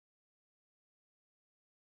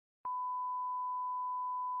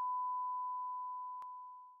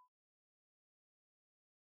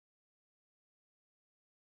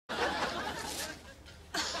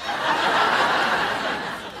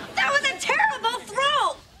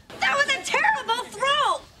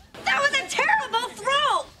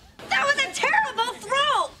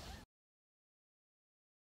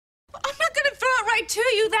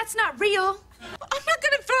That's not real. I'm not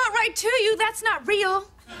gonna throw it right to you. That's not real.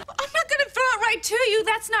 I'm not gonna throw it right to you.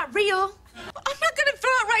 That's not real. I'm not gonna throw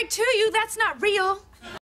it right to you. That's not real.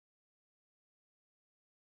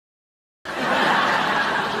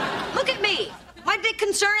 Look at me. My big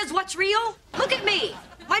concern is what's real. Look at me.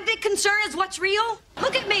 My big concern is what's real.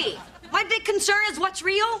 Look at me. My big concern is what's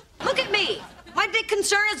real. Look at me. My big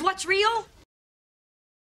concern is what's real.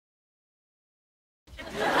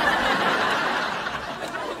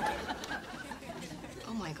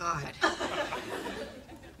 Oh my God.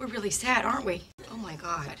 We're really sad, aren't we? Oh my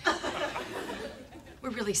God. We're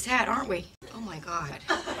really sad, aren't we? Oh my God.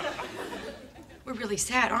 We're really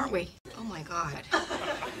sad, aren't we? Oh my God.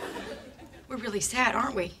 We're really sad,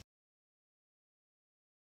 aren't we?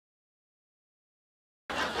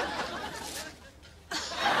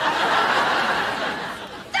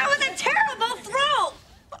 That was a terrible throw!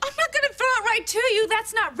 I'm not gonna throw it right to you.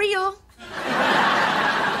 That's not real.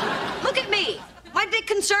 Look at me. My big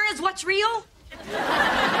concern is what's real.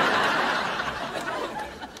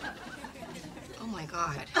 Oh my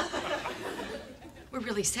God. We're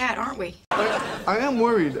really sad, aren't we? I am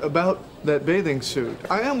worried about that bathing suit.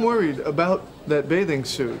 I am worried about that bathing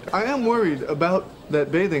suit. I am worried about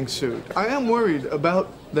that bathing suit. I am worried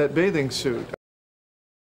about that bathing suit.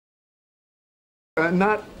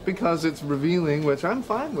 Not because it's revealing, which I'm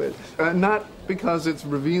fine with. Not because it's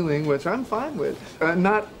revealing, which I'm fine with.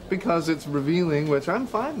 Not because it's revealing, which I'm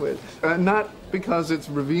fine with. Not because it's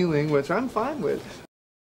revealing, which I'm fine with.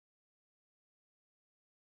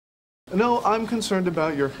 No, I'm concerned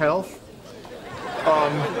about your health.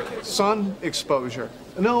 Sun exposure.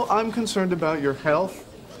 No, I'm concerned about your health.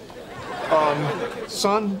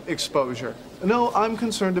 Sun exposure. No, I'm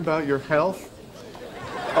concerned about your health.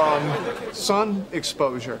 Sun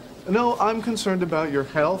exposure. No, I'm concerned about your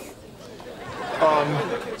health.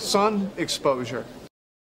 Sun exposure.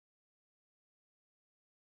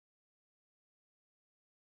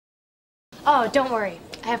 Oh, don't worry.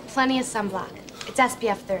 I have plenty of sunblock. It's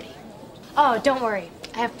SPF 30. Oh, don't worry.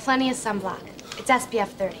 I have plenty of sunblock. It's SPF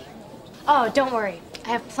 30. Oh, don't worry. I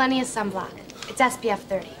have plenty of sunblock. It's SPF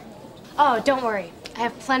 30. Oh, don't worry. I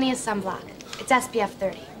have plenty of sunblock. It's SPF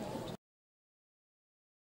 30.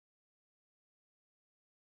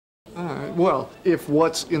 Well, if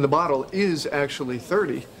what's in the bottle is actually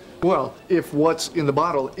 30. Well, if what's in the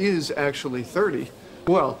bottle is actually 30.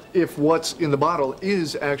 Well, if what's in the bottle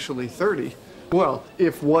is actually 30. Well,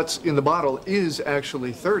 if what's in the bottle is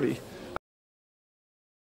actually 30.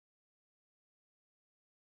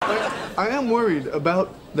 I am worried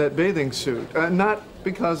about that bathing suit. Not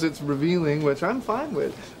because it's revealing, which I'm fine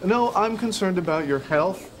with. No, I'm concerned about your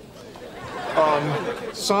health.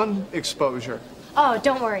 Sun exposure. Oh,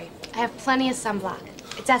 don't worry. I have plenty of sunblock.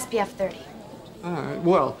 It's SPF 30.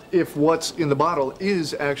 Well, if what's in the bottle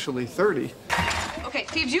is actually 30. Okay,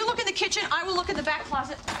 Phoebes, you look in the kitchen, I will look in the back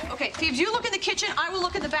closet. Okay, Phoebes, you look in the kitchen, I will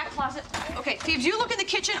look in the back closet. Okay, Phoebes, you look in the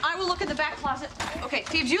kitchen, I will look in the back closet. Okay,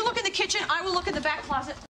 Phoebes, you look in the kitchen, I will look in the back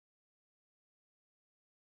closet.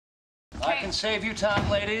 I can save you time,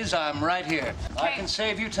 ladies, I'm right here. I can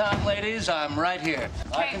save you time, ladies, I'm right here.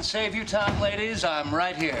 I can save you time, ladies, I'm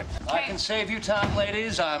right here. I can save you time,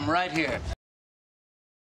 ladies, I'm right here.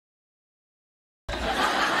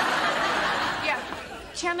 Yeah.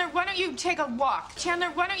 Chandler, why don't you take a walk?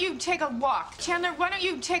 Chandler, why don't you take a walk? Chandler, why don't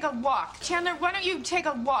you take a walk? Chandler, why don't you take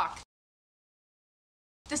a walk?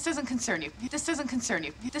 This doesn't concern you. This doesn't concern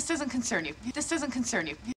you. This doesn't concern you. This doesn't concern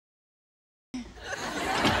you.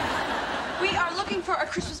 We are looking for our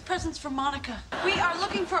Christmas presents for Monica. We are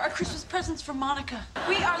looking for our Christmas presents for Monica.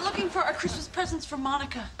 We are looking for our Christmas presents for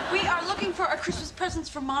Monica. We are looking for our Christmas presents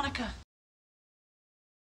for Monica.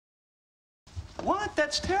 What?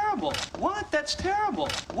 That's terrible. What? That's terrible.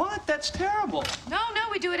 What? That's terrible. No,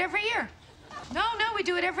 we do it every year. No, we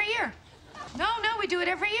do it every year. No, we do it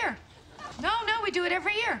every year. No, we do it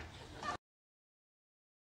every year.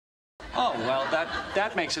 Oh, well,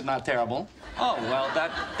 that makes it not terrible. Oh, well,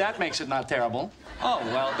 that makes it not terrible. Oh,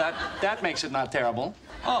 well, that makes it not terrible.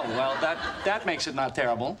 Oh, well, that makes it not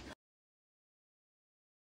terrible.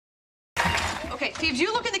 Okay, Phoebes,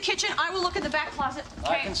 you look in the kitchen, I will look in the back closet.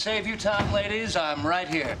 I can save you time, ladies, I'm right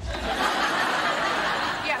here.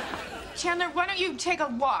 Yeah. Chandler, why don't you take a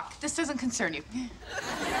walk? This doesn't concern you.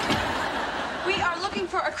 We are looking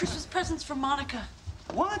for our Christmas presents for Monica.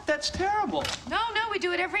 What? That's terrible. No, we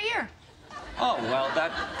do it every year. Oh, well,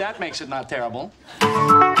 that makes it not terrible.